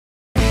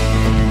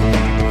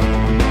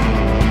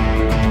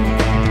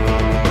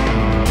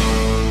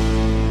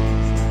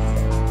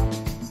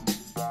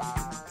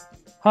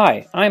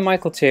Hi, I'm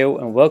Michael Theo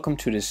and welcome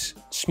to this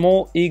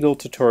small eagle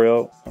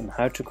tutorial on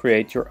how to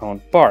create your own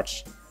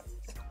parts.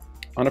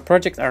 On a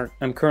project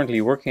I'm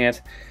currently working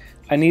at,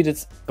 I needed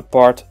a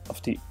part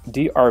of the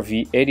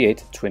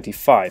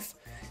DRV8825.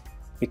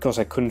 Because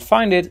I couldn't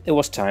find it, it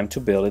was time to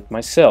build it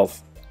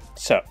myself.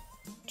 So,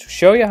 to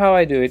show you how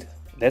I do it,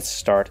 let's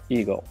start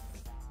Eagle.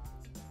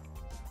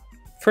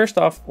 First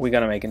off, we're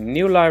gonna make a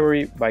new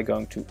library by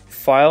going to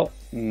File,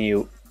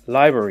 New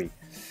Library.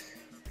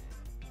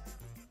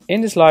 In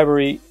this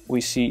library,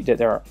 we see that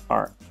there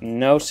are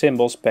no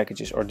symbols,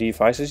 packages or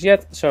devices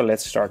yet, so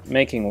let's start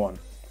making one.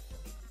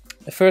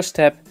 The first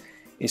step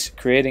is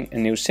creating a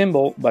new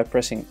symbol by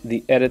pressing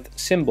the Edit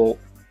Symbol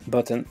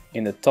button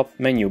in the top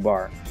menu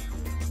bar.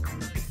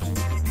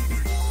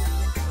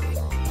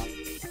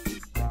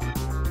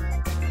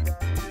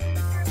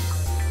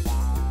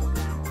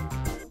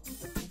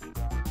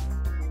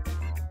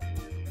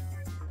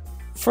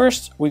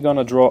 First, we're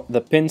gonna draw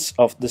the pins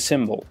of the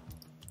symbol.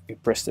 We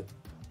press the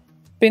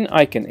pin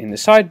icon in the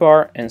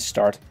sidebar and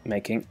start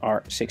making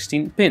our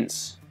 16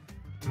 pins.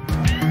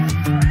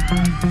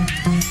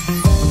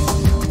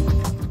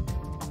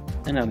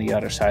 And on the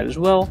other side as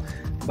well,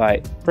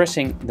 by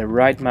pressing the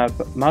right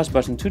mouse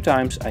button 2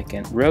 times, I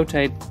can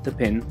rotate the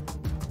pin.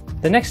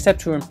 The next step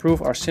to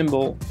improve our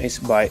symbol is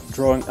by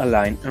drawing a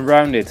line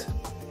around it.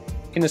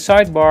 In the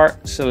sidebar,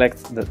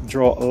 select the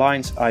Draw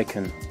Lines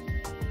icon.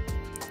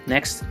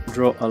 Next,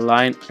 draw a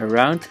line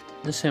around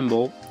the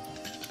symbol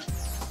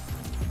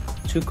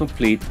to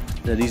complete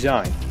the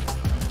design.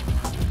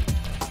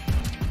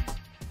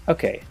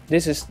 Okay,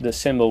 this is the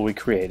symbol we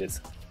created.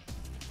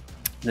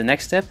 The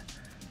next step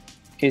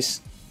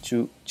is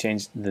to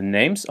change the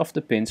names of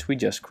the pins we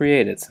just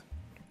created.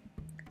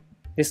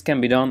 This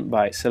can be done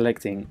by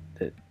selecting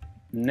the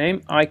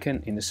name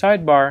icon in the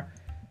sidebar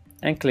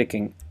and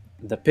clicking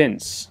the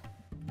pins.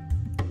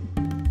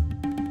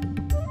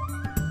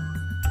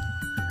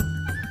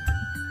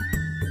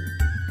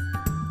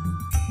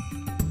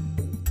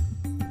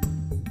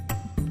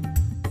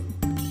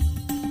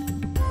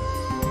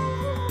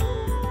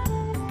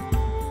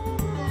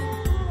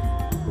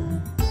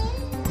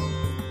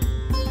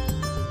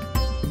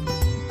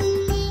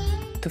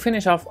 To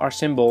finish off our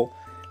symbol,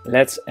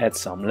 let's add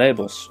some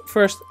labels.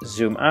 First,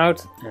 zoom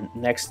out, and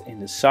next in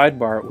the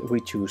sidebar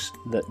we choose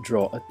the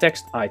Draw a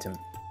Text item.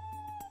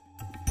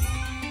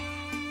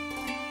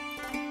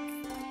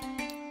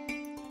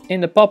 In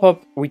the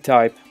pop-up we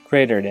type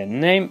greater than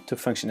name to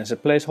function as a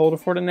placeholder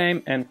for the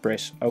name and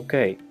press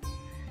OK.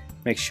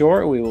 Make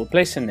sure we will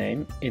place the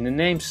name in the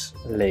names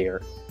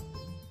layer.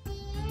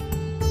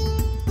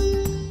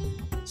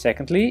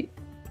 Secondly,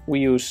 we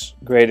use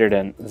greater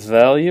than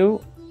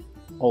value,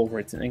 all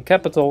written in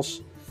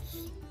capitals,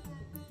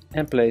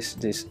 and place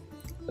this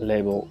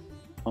label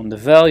on the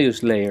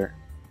values layer.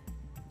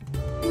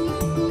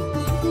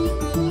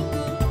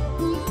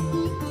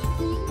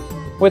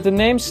 With the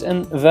names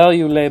and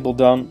value label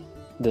done,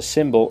 the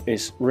symbol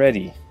is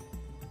ready.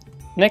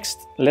 Next,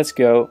 let's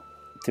go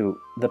to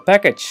the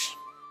package.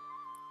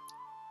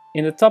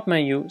 In the top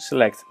menu,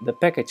 select the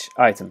package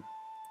item.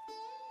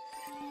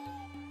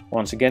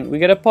 Once again, we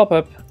get a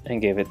pop-up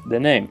and give it the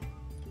name.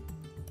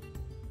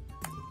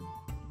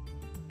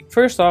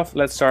 First off,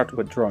 let's start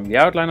with drawing the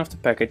outline of the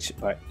package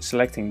by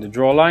selecting the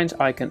Draw Lines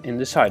icon in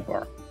the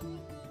sidebar.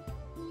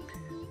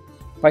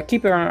 By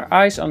keeping our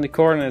eyes on the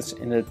coordinates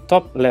in the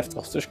top left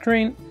of the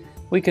screen,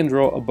 we can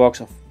draw a box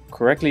of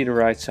correctly the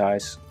right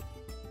size,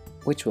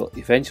 which will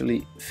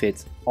eventually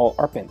fit all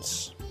our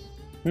pins.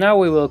 Now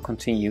we will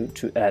continue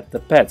to add the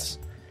pads.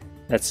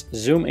 Let's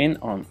zoom in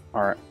on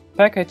our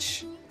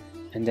package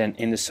and then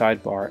in the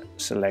sidebar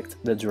select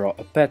the Draw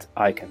a Pad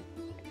icon.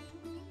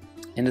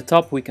 In the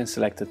top we can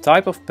select the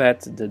type of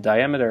pad, the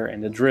diameter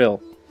and the drill.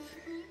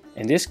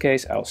 In this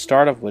case I'll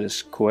start off with a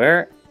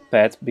square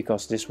pad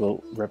because this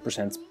will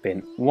represent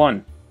pin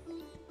 1.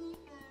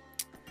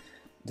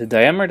 The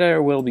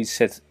diameter will be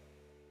set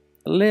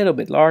a little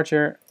bit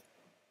larger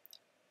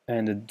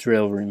and the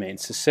drill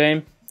remains the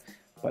same,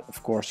 but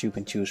of course you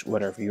can choose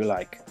whatever you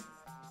like.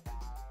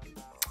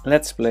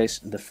 Let's place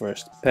the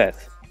first pad.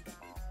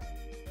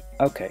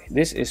 Okay,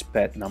 this is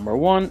pad number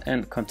 1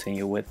 and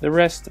continue with the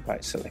rest by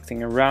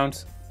selecting a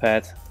round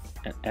pad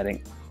and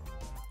adding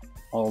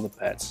all the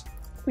pads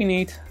we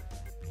need.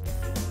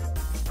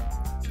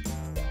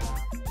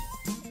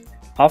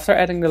 After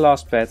adding the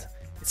last pad,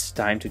 it's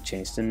time to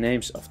change the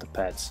names of the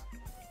pads.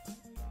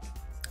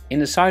 In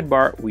the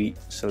sidebar we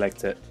select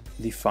the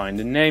Define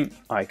the Name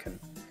icon.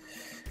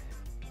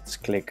 Let's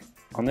click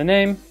on the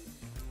name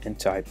and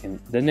type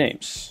in the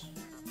names.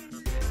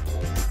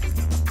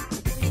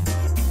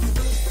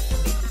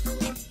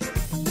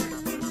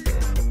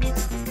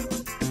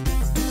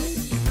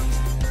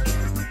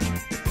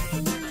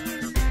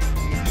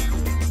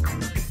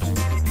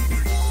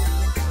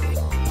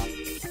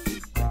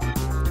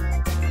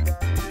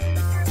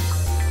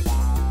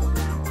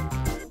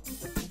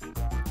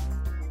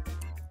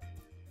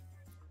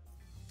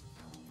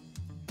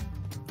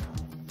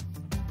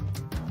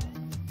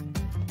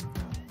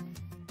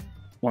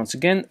 Once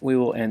again, we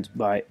will end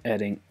by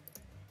adding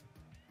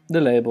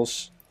the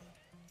labels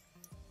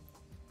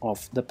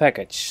of the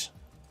package.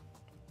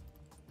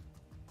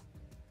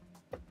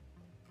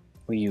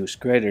 We use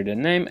greater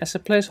than name as a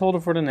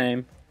placeholder for the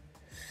name.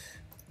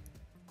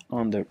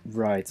 On the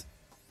right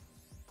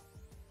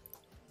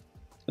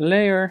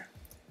layer,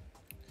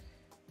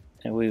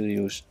 and we will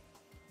use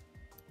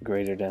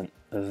greater than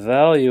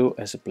value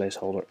as a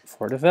placeholder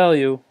for the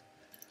value,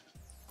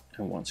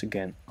 and once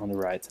again on the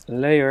right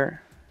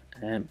layer,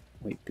 and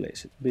we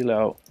place it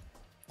below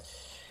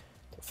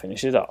to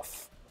finish it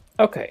off.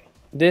 Okay,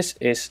 this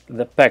is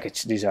the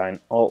package design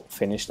all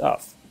finished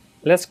off.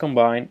 Let's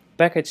combine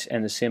package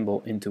and the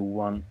symbol into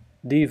one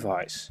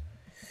device.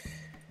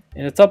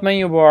 In the top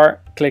menu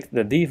bar, click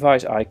the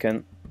device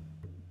icon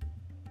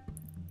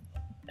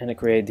and the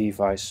create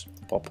device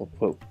pop-up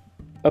will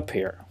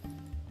appear.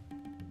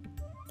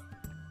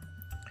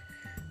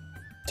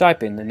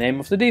 Type in the name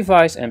of the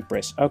device and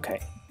press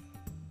OK.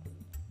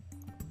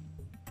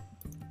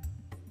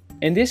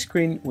 In this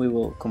screen we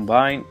will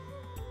combine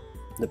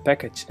the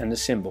package and the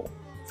symbol.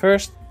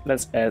 First,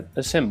 let's add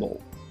a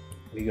symbol.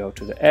 We go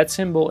to the add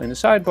symbol in the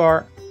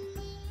sidebar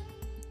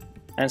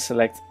and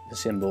select the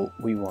symbol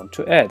we want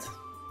to add.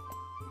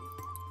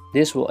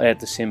 This will add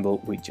the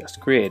symbol we just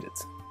created.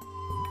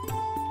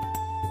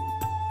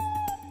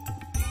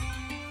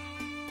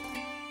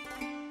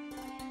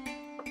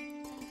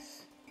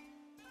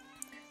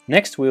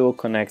 Next we will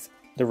connect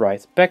the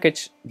right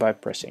package by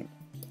pressing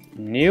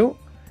New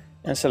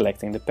and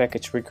selecting the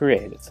package we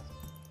created.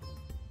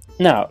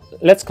 Now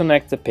let's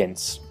connect the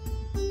pins.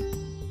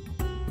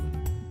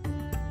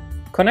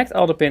 Connect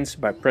all the pins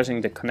by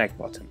pressing the Connect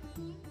button.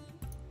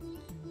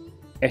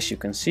 As you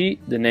can see,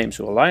 the names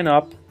will line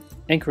up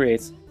and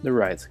create the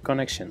right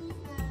connection.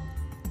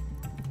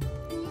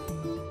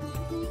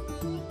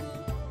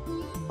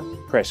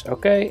 Press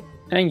OK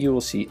and you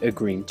will see a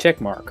green check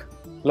mark.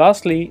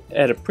 Lastly,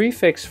 add a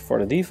prefix for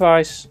the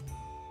device,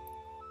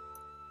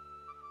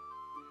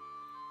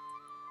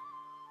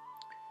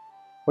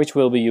 which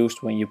will be used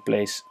when you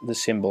place the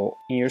symbol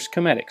in your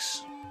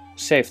schematics.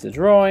 Save the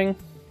drawing.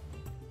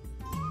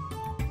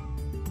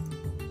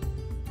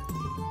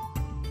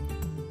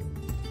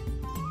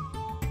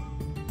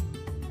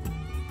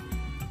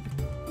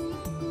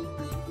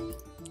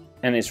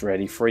 And it's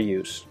ready for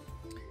use.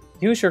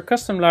 Use your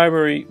custom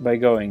library by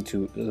going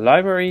to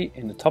Library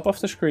in the top of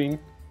the screen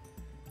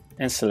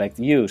and select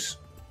Use.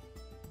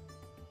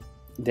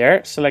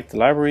 There, select the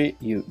library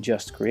you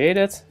just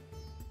created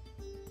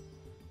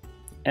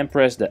and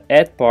press the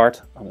Add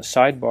part on the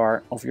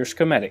sidebar of your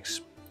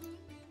schematics.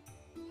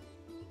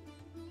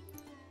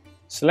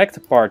 Select the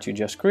part you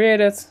just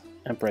created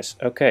and press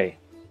OK.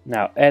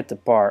 Now add the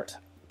part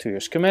to your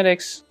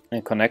schematics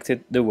and connect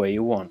it the way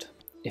you want.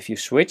 If you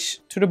switch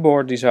to the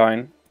board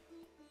design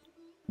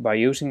by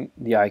using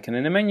the icon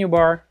in the menu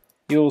bar,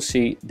 you will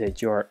see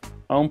that your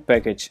own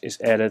package is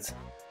added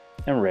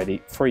and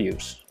ready for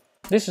use.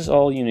 This is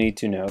all you need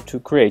to know to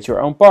create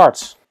your own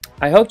parts.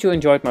 I hope you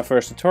enjoyed my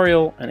first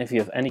tutorial, and if you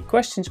have any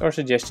questions or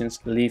suggestions,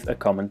 leave a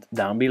comment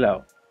down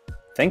below.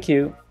 Thank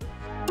you!